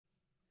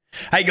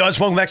Hey guys,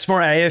 welcome back to more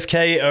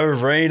AFK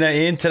Arena.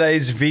 In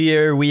today's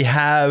video, we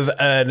have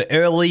an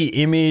early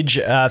image,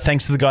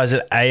 thanks to the guys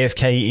at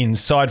AFK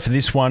Inside for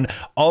this one,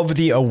 of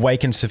the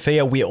Awakened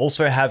Safiya. We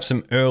also have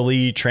some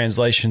early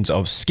translations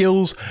of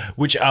skills,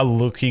 which are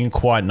looking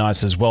quite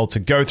nice as well to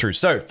go through.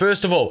 So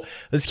first of all,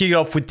 let's kick it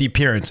off with the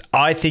appearance.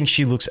 I think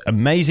she looks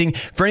amazing.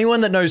 For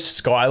anyone that knows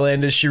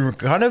Skylanders, she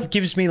kind of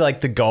gives me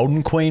like the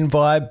Golden Queen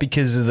vibe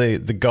because of the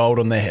gold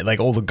on the head, like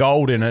all the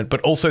gold in it,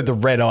 but also the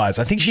red eyes.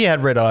 I think she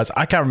had red eyes.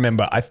 I can't remember.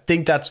 I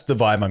think that's the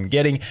vibe I'm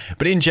getting.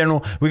 But in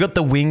general, we got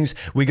the wings.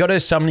 We got her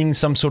summoning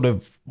some sort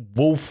of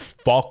wolf,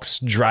 fox,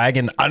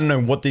 dragon. I don't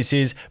know what this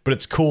is, but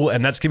it's cool.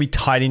 And that's going to be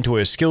tied into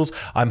her skills.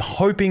 I'm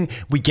hoping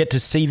we get to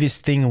see this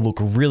thing look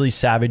really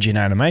savage in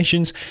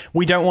animations.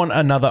 We don't want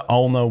another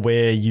Ulna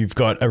where you've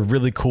got a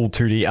really cool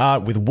 2D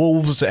art with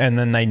wolves and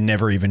then they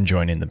never even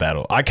join in the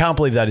battle. I can't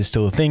believe that is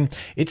still a thing.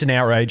 It's an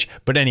outrage.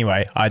 But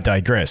anyway, I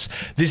digress.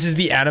 This is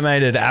the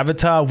animated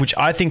avatar, which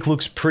I think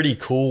looks pretty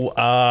cool.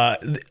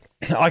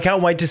 I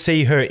can't wait to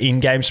see her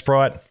in-game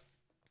sprite.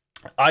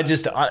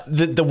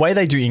 The way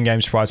they do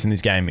in-game sprites in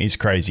this game is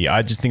crazy.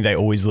 I just think they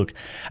always look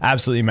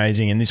absolutely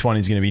amazing, and this one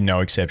is going to be no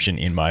exception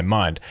in my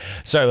mind.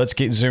 So let's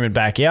zoom it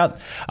back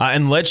out,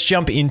 and let's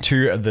jump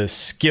into the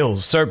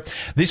skills. So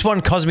this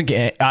one, Cosmic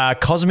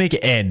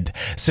End.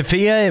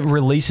 Safiya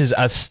releases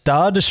a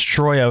Star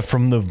Destroyer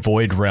from the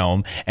Void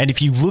Realm, and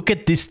if you look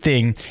at this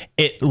thing,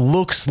 it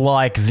looks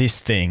like this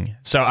thing.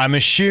 So I'm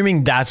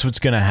assuming that's what's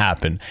going to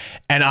happen,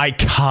 and I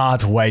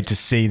can't wait to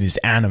see this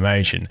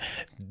animation.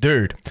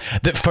 Dude,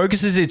 that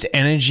focuses its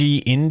energy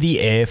in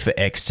the air for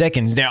X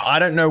seconds. Now, I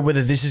don't know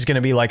whether this is going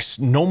to be like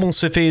normal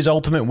Safiya's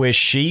ultimate where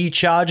she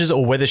charges,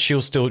 or whether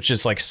she'll still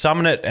just like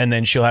summon it and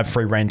then she'll have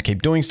free reign to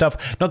keep doing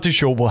stuff. Not too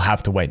sure. We'll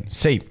have to wait and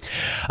see.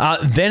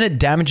 Then it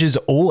damages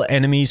all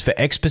enemies for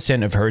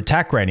X% of her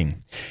attack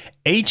rating.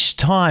 Each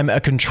time a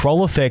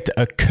control effect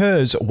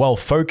occurs while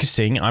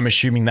focusing, I'm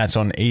assuming that's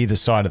on either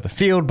side of the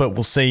field, but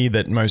we'll see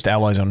that most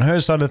allies on her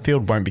side of the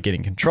field won't be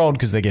getting controlled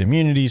because they get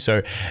immunity.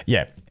 So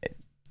yeah.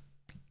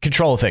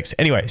 Control effects.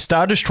 Anyway,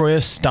 Star Destroyer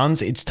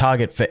stuns its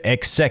target for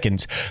X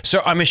seconds.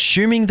 So I'm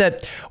assuming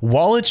that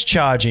while it's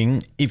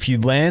charging, if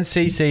you land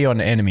CC on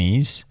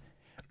enemies,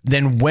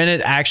 then when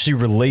it actually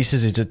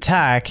releases its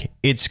attack,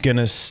 it's going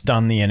to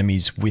stun the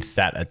enemies with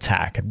that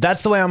attack.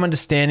 That's the way I'm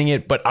understanding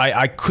it, but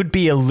I could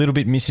be a little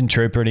bit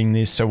misinterpreting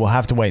this, so we'll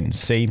have to wait and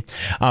see.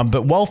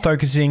 But while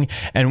focusing,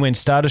 and when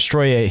Star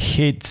Destroyer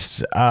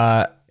hits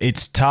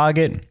its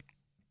target...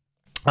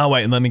 Oh,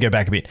 wait, let me go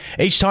back a bit.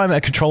 Each time a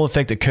control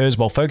effect occurs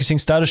while focusing,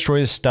 Star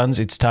Destroyer stuns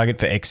its target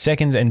for X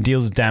seconds and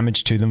deals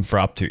damage to them for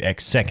up to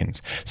X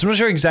seconds. So I'm not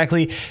sure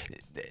exactly...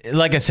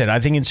 Like I said, I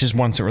think it's just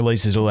once it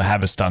releases, it'll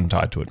have a stun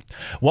tied to it.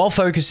 While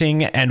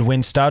focusing, and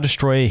when Star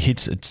Destroyer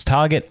hits its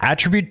target,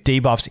 attribute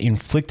debuffs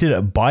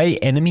inflicted by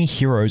enemy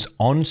heroes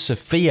on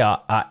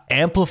Safiya are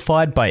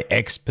amplified by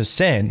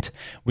X%,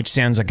 which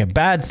sounds like a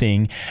bad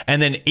thing, and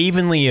then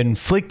evenly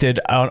inflicted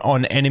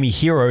on enemy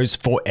heroes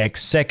for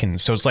X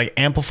seconds. So it's like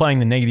amplifying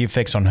the negative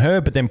effects on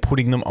her, but then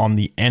putting them on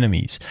the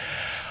enemies.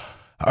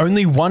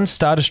 Only one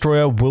Star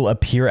Destroyer will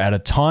appear at a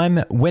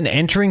time. When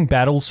entering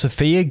battle,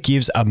 Safiya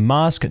gives a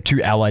mask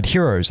to allied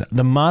heroes.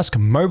 The mask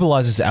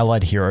mobilizes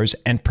allied heroes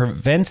and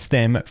prevents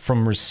them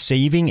from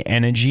receiving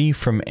energy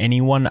from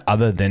anyone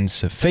other than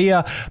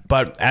Safiya,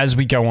 but as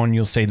we go on,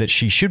 you'll see that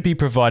she should be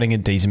providing a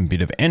decent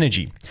bit of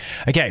energy.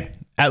 Okay.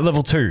 At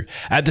level 2,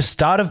 at the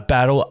start of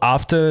battle,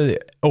 after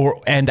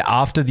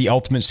the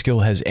ultimate skill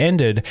has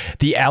ended,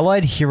 the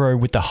allied hero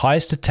with the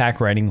highest attack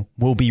rating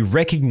will be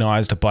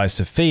recognized by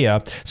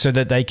Safiya so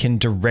that they can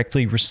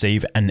directly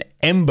receive an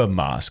Ember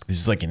Mask. This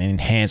is like an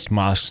enhanced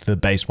mask to the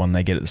base one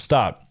they get at the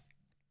start,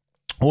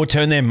 or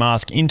turn their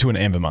mask into an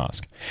Ember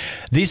Mask.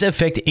 This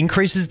effect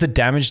increases the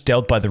damage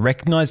dealt by the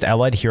recognized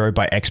allied hero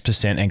by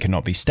X% and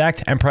cannot be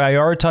stacked, and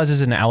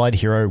prioritizes an allied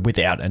hero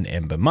without an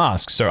Ember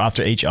Mask. So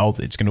after each ult,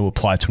 it's going to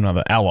apply to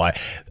another ally.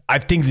 I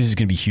think this is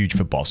going to be huge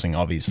for bossing,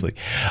 obviously,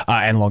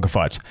 and longer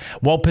fights.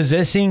 While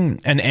possessing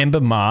an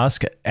Ember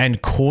Mask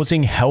and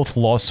causing health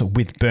loss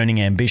with Burning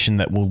Ambition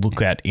that we'll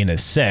look at in a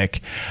sec,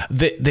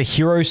 the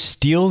hero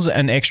steals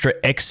an extra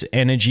X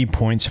energy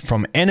points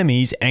from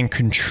enemies and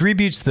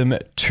contributes them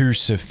to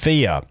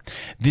Safiya.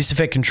 This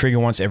effect can trigger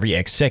once every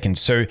X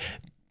seconds. So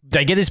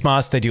they get this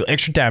mask, they deal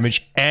extra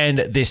damage, and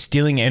they're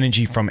stealing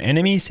energy from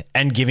enemies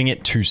and giving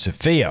it to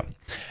Safiya.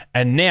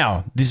 And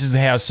now, this is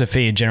how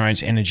Safiya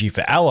generates energy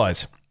for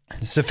allies.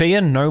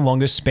 Safiya no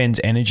longer spends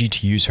energy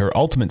to use her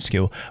ultimate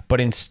skill,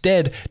 but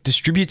instead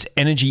distributes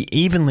energy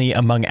evenly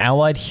among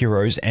allied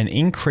heroes and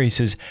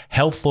increases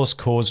health loss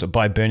caused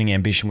by Burning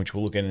Ambition, which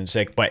we'll look at in a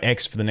sec, by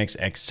X for the next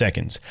X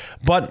seconds.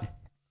 But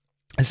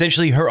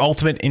essentially, her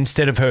ultimate,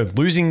 instead of her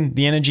losing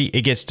the energy,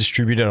 it gets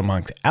distributed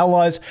amongst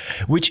allies,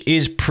 which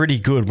is pretty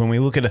good. When we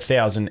look at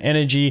 1,000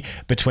 energy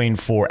between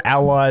 4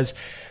 allies,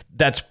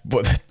 that's,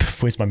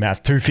 where's my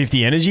math,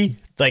 250 energy?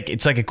 Like,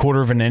 it's like a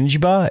quarter of an energy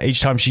bar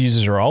each time she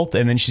uses her ult,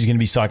 and then she's going to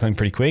be cycling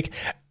pretty quick.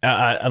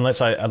 Unless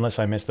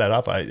I messed that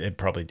up, it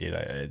probably did.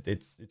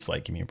 It's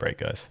like, give me a break,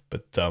 guys.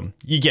 But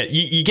you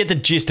get the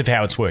gist of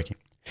how it's working.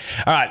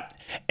 All right.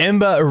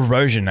 Ember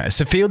Erosion.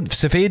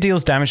 Safiya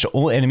deals damage to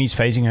all enemies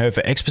facing her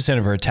for X%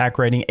 of her attack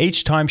rating.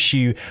 Each time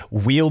she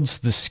wields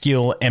the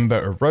skill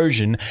Ember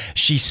Erosion,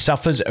 she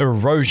suffers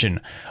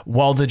erosion,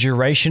 while the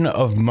duration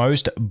of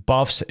most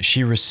buffs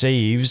she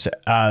receives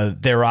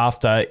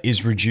thereafter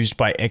is reduced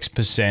by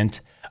X%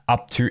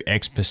 up to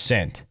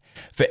X%.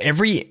 For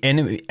every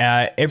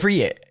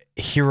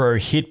hero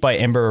hit by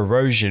Ember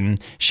Erosion,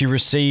 she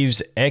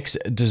receives X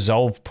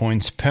dissolve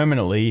points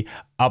permanently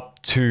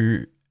up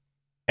to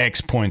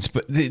X points.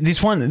 But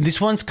this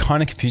one's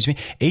kind of confused me.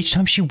 Each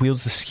time she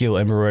wields the skill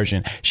Ember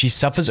Erosion, she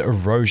suffers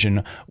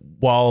erosion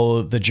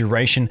while the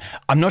duration...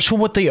 I'm not sure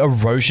what the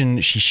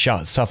erosion she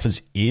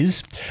suffers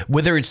is.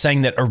 Whether it's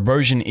saying that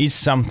erosion is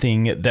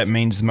something that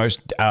means the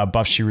most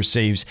buffs she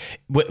receives,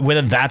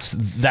 whether that's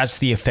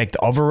the effect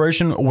of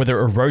erosion, or whether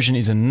erosion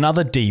is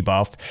another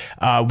debuff,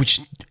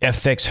 which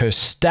affects her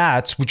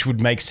stats, which would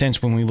make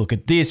sense when we look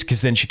at this, because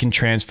then she can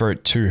transfer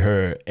it to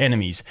her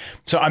enemies.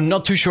 So I'm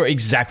not too sure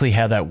exactly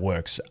how that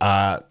works.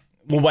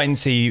 We'll wait and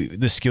see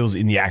the skills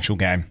in the actual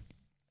game.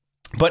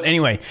 But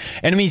anyway,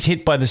 enemies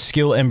hit by the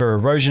skill Ember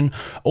Erosion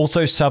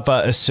also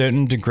suffer a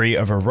certain degree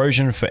of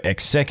erosion for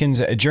X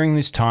seconds. During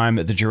this time,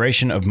 the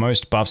duration of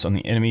most buffs on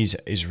the enemies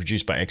is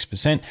reduced by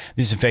X%.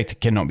 This effect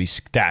cannot be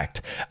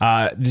stacked.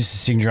 This is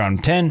signature on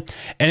 10.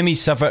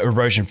 Enemies suffer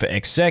erosion for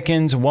X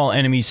seconds. While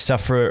enemies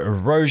suffer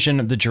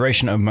erosion, the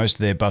duration of most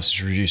of their buffs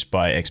is reduced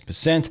by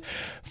X%.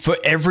 For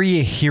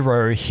every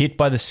hero hit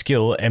by the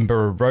skill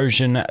Ember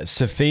Erosion,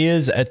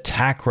 Safiya's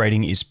attack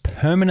rating is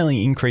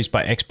permanently increased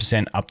by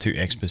X% up to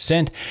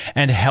X%,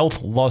 and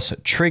health loss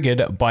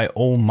triggered by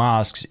all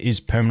masks is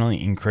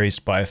permanently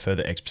increased by a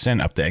further X%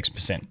 up to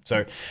X%.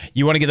 So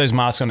you want to get those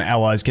masks on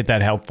allies, get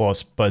that health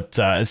loss, but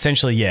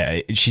essentially, yeah,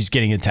 she's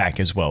getting attack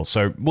as well.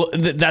 So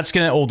that's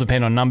going to all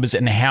depend on numbers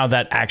and how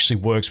that actually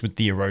works with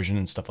the erosion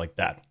and stuff like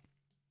that.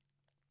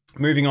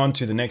 Moving on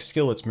to the next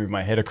skill, let's move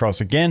my head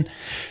across again.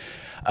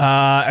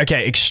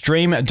 Okay,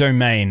 Extreme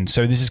Domain.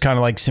 So this is kind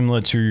of like similar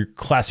to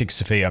classic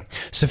Safiya.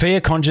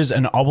 Safiya conjures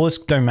an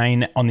obelisk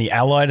domain on the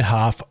allied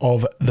half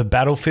of the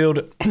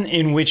battlefield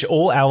in which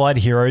all allied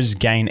heroes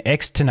gain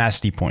X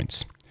tenacity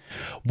points.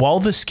 While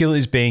the skill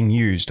is being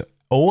used,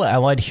 all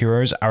allied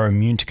heroes are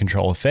immune to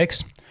control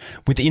effects.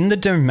 Within the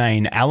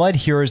domain, allied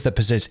heroes that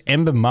possess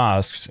Ember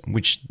Masks,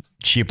 which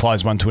she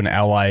applies one to an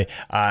ally,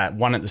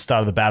 one at the start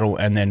of the battle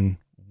and then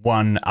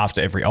one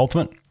after every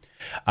ultimate.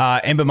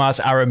 Ember Masks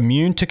are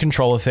immune to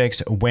control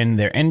effects when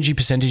their energy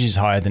percentage is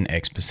higher than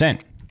X%.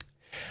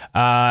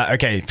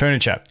 Okay,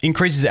 Furniture.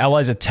 Increases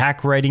allies'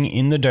 attack rating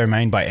in the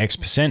domain by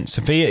X%.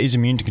 Safiya is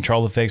immune to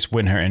control effects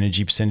when her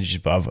energy percentage is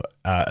above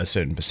a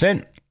certain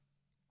percent.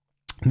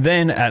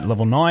 Then at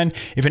level 9,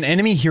 if an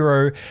enemy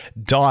hero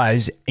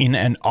dies in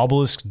an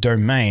obelisk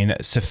domain,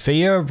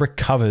 Safiya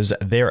recovers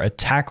their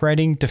attack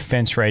rating,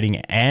 defense rating,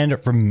 and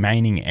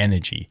remaining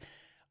energy.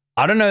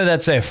 I don't know if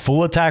that's a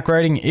full attack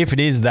rating. If it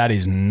is, that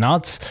is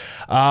nuts.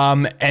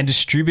 And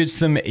distributes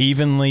them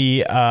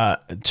evenly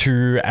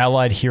to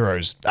allied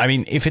heroes. I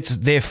mean, if it's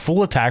their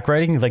full attack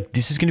rating, like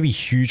this is going to be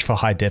huge for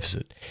high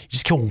deficit. You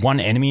just kill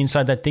one enemy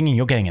inside that thing and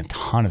you're getting a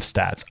ton of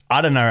stats.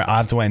 I don't know. I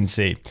have to wait and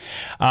see.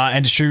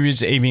 And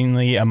distributes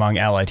evenly among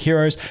allied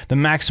heroes. The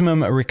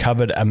maximum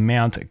recovered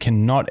amount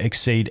cannot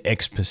exceed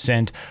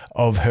X%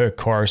 of her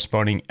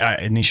corresponding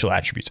initial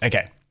attributes.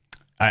 Okay.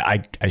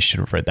 I should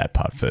have read that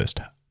part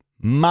first.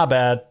 My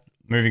bad.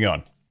 Moving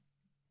on.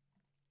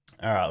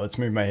 All right, let's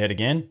move my head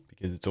again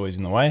because it's always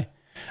in the way.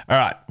 All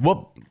right,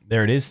 whoop,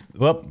 there it is.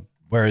 Whoop,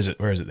 where is it?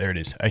 Where is it? There it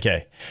is.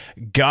 Okay.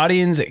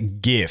 Guardian's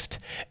Gift.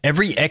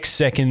 Every X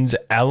seconds,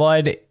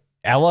 allies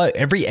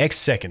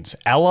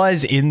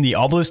in the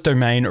obelisk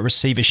domain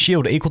receive a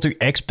shield equal to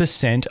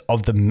X%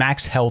 of the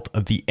max health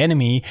of the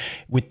enemy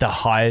with the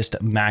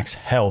highest max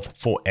health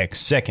for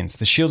X seconds.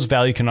 The shield's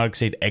value cannot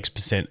exceed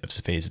X% of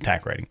Safiya's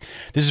attack rating.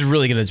 This is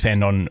really going to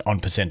depend on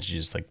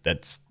percentages. Like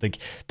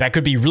that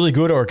could be really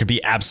good or it could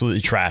be absolutely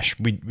trash.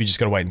 We just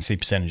got to wait and see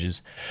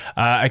percentages.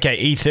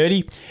 Okay,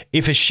 E30.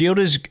 If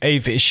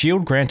a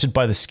shield granted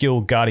by the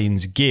skill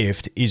Guardian's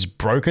Gift is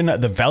broken,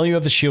 the value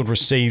of the shield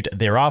received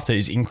thereafter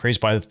is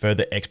increased by the further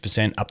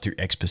X% up to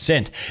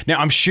X%. Now,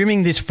 I'm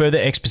assuming this further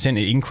X%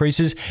 it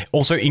increases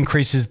also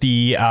increases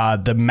the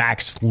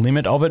max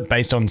limit of it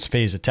based on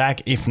Safiya's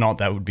attack. If not,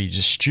 that would be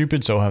just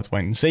stupid, so I'll have to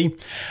wait and see.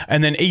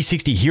 And then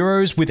E60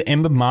 heroes with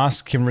Ember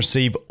Masks can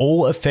receive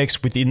all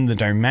effects within the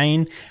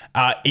domain,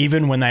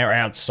 even when they are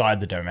outside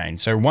the domain.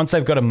 So once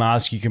they've got a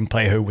mask, you can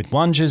play her with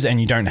lunges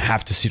and you don't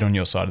have to sit on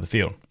your side of the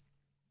field.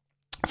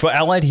 For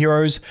allied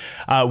heroes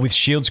with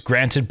shields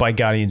granted by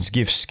Guardian's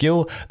Gift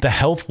skill, the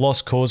health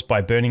loss caused by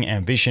Burning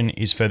Ambition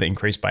is further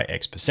increased by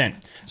X%.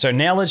 So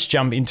now let's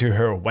jump into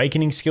her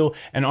Awakening skill.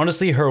 And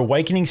honestly, her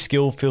Awakening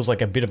skill feels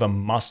like a bit of a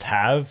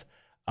must-have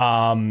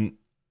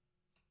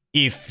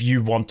if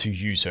you want to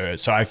use her.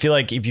 So I feel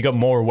like if you got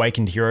more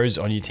Awakened heroes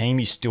on your team,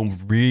 you still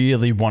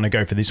really want to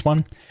go for this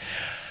one.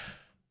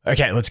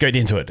 Okay, let's go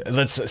into it.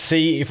 Let's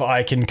see if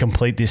I can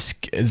complete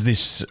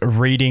this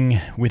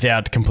reading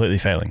without completely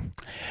failing.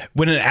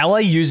 When an ally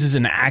uses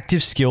an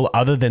active skill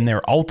other than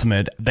their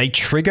ultimate, they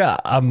trigger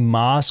a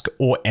mask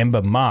or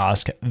ember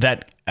mask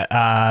that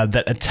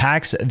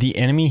attacks the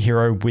enemy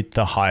hero with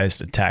the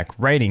highest attack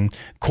rating,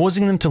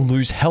 causing them to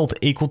lose health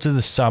equal to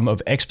the sum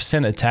of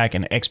X% attack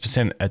and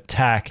X%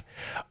 attack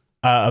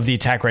of the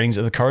attack ratings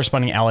of the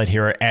corresponding allied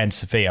hero and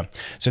Safiya.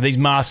 So these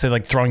masks, they're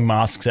like throwing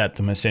masks at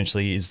them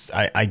essentially is,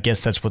 I guess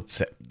that's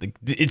what,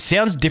 it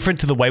sounds different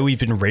to the way we've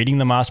been reading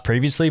the mask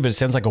previously, but it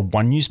sounds like a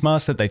one-use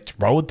mask that they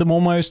throw at them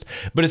almost.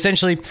 But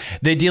essentially,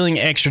 they're dealing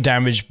extra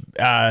damage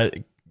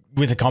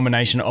with a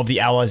combination of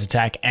the allies'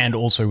 attack and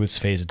also with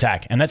Safiya's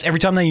attack. And that's every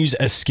time they use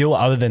a skill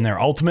other than their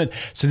ultimate.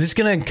 So this is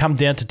going to come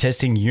down to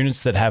testing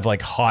units that have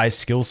like high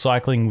skill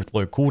cycling with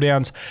low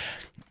cooldowns.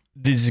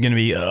 This is going to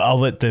be, I'll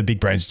let the big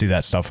brains do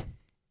that stuff.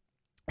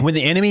 When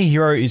the enemy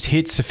hero is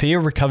hit,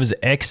 Safiya recovers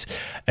X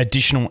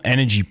additional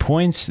energy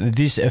points.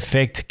 This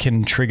effect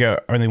can trigger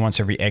only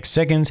once every X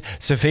seconds.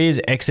 Safiya's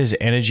excess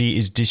energy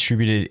is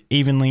distributed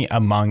evenly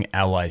among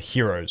allied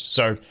heroes.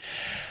 So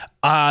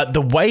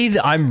the way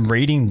that I'm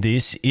reading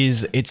this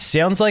is it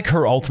sounds like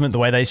her ultimate, the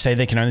way they say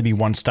there can only be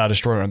one Star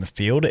Destroyer on the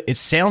field, it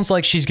sounds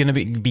like she's going to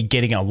be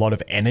getting a lot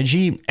of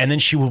energy, and then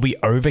she will be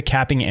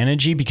overcapping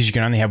energy because you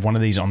can only have one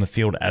of these on the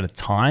field at a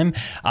time.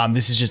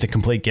 This is just a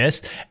complete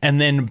guess.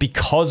 And then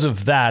because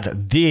of that,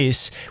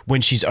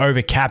 when she's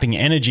overcapping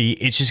energy,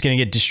 it's just going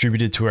to get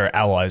distributed to her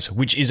allies,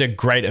 which is a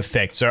great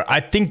effect. So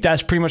I think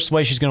that's pretty much the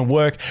way she's going to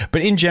work.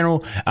 But in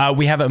general,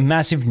 we have a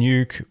massive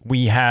nuke.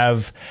 We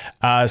have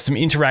some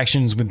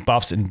interactions with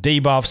buffs and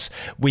debuffs.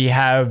 We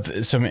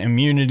have some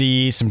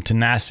immunity, some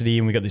tenacity,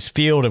 and we got this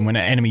field. And when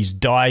our enemies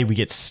die, we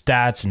get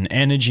stats and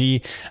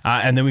energy.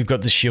 And then we've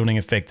got the shielding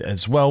effect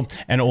as well,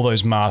 and all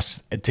those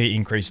masks to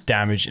increase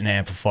damage and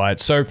amplify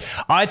it. So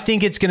I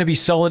think it's going to be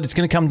solid. It's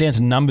going to come down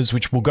to numbers,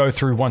 which we'll go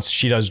through once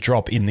she does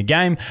drop in the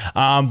game.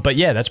 But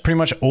yeah, that's pretty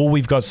much all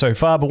we've got so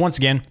far. But once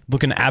again,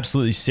 looking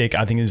absolutely sick.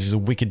 I think this is a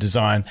wicked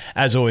design.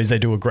 As always, they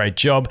do a great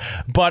job.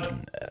 But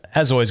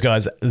as always,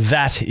 guys,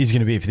 that is going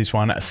to be it for this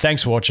one.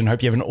 Thanks for watching.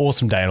 Hope you have an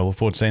awesome day, and I look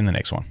forward to seeing the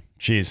next one.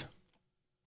 Cheers.